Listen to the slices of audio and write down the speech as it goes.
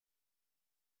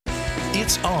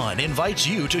It's On invites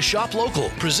you to shop local,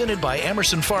 presented by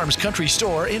Emerson Farms Country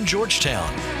Store in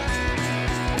Georgetown.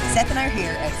 Seth and I are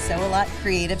here at Sew A Lot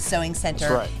Creative Sewing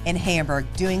Center in Hamburg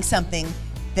doing something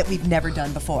that we've never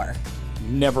done before.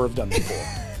 Never have done before.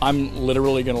 I'm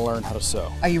literally going to learn how to sew.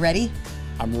 Are you ready?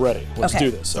 I'm ready. Let's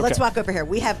do this. So let's walk over here.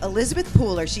 We have Elizabeth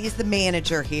Pooler. She is the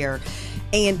manager here.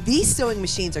 And these sewing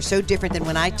machines are so different than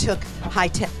when I took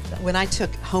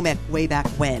home ec way back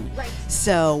when. Right.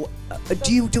 So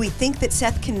do we think that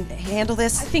Seth can handle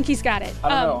this? I think he's got it. I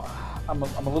don't know.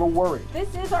 I'm a little worried.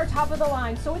 This is our top of the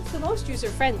line, so it's the most user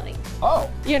friendly. Oh.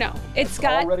 You know, it's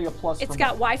got already a plus. It's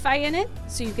got Wi-Fi in it,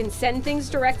 so you can send things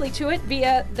directly to it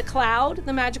via the cloud,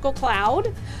 the magical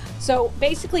cloud. So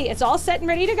basically, it's all set and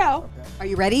ready to go. Okay. Are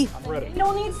you ready? I'm ready. It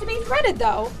all needs to be threaded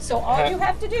though, so all you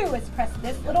have to do is press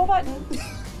this little button.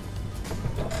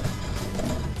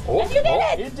 Oh, And you did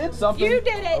it! It did something. You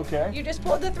did it! Okay. You just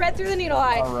pulled the thread through the needle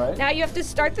eye. All right. Now you have to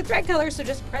start the thread color, so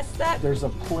just press that. There's a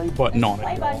play button on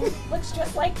Play it. button. Looks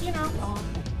just like, you know.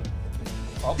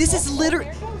 This is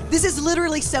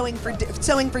literally sewing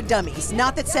for dummies.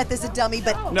 Not that Seth is a dummy,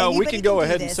 but No, we anybody can go do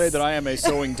ahead and this. say that I am a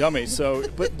sewing dummy. So,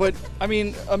 but I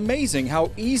mean, amazing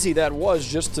how easy that was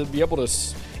just to be able to.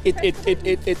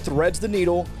 It threads the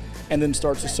needle, and then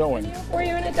starts the sewing. For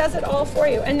you, and it does it all for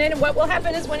you. And then what will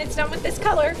happen is when it's done with this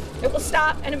color, it will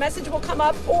stop and a message will come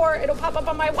up, or it'll pop up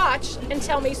on my watch and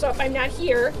tell me. So if I'm not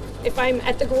here, if I'm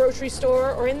at the grocery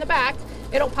store or in the back,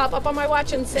 it'll pop up on my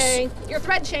watch and say, your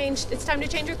thread changed. It's time to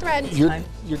change your thread.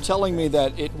 You're telling me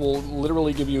that it will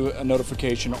literally give you a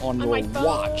notification on your my phone,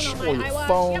 watch on my or your iWatch.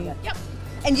 phone. Yep.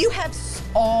 And you have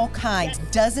all kinds,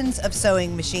 dozens of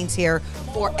sewing machines here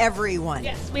for everyone.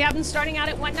 Yes, we have them starting out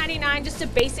at $199, just a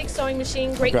basic sewing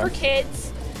machine, great Okay. for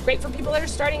kids, great for people that are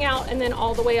starting out, and then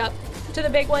all the way up to the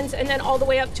big ones, and then all the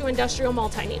way up to industrial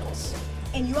multi-needles.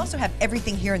 And you also have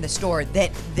everything here in the store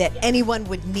that anyone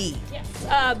would need. Yes,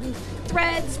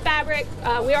 threads, fabric.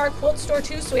 We are a quilt store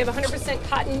too, so we have 100%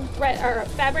 cotton thread or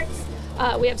fabrics.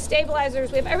 We have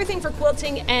stabilizers. We have everything for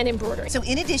quilting and embroidery. So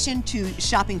in addition to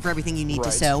shopping for everything you need to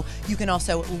Right. sew, you can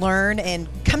also learn and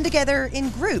come together in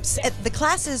groups. The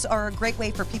classes are a great way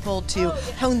for people to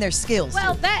hone their skills.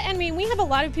 Well, I mean, we have a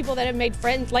lot of people that have made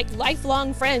friends, like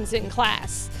lifelong friends in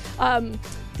class.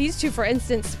 These two, for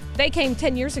instance, they came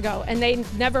 10 years ago and they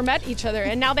never met each other,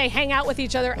 and now they hang out with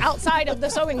each other outside of the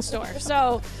sewing store.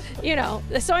 So, you know,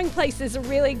 the sewing place is a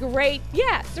really great,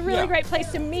 it's a really great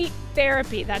place to meet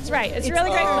therapy. That's right. It's a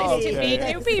really great place to meet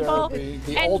new people The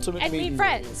and ultimate meet meet and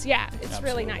friends. Yeah, it's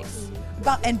really Absolutely.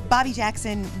 nice. And Bobby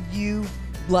Jackson, you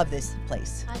love this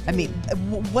place. I mean,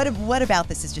 what about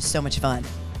this is just so much fun?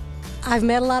 I've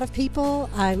met a lot of people,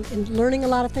 I'm learning a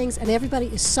lot of things, and everybody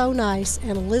is so nice.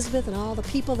 And Elizabeth and all the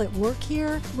people that work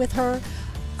here with her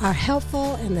are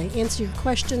helpful, and they answer your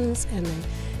questions, and they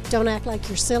don't act like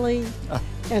you're silly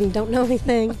and don't know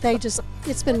anything.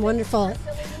 It's been wonderful.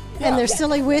 And they're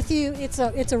silly with you.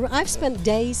 I've spent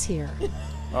days here.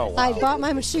 Oh, wow. I bought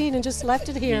my machine and just left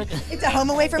it here. It's a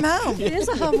home away from home. It is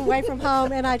a home away from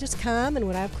home, and I just come, and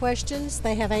when I have questions,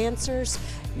 they have answers.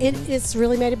 It's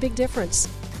really made a big difference.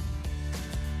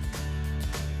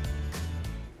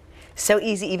 So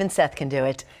easy, even Seth can do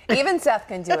it. Even Seth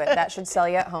can do it. That should sell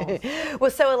you at home.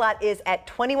 Well, Sew A Lot is at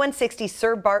 2160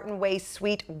 Sir Barton Way,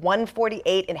 Suite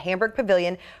 148 in Hamburg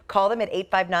Pavilion. Call them at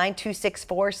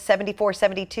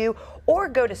 859-264-7472 or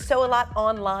go to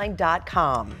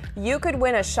sewalotonline.com. You could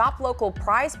win a Shop Local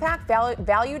prize pack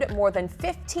valued at more than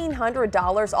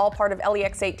 $1,500, all part of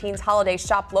LEX 18's Holiday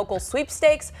Shop Local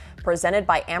sweepstakes presented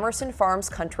by Emerson Farms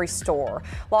Country Store.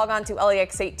 Log on to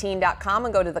lex18.com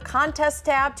and go to the contest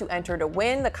tab to enter to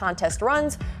win. The contest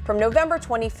runs from November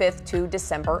 25th to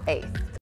December 8th.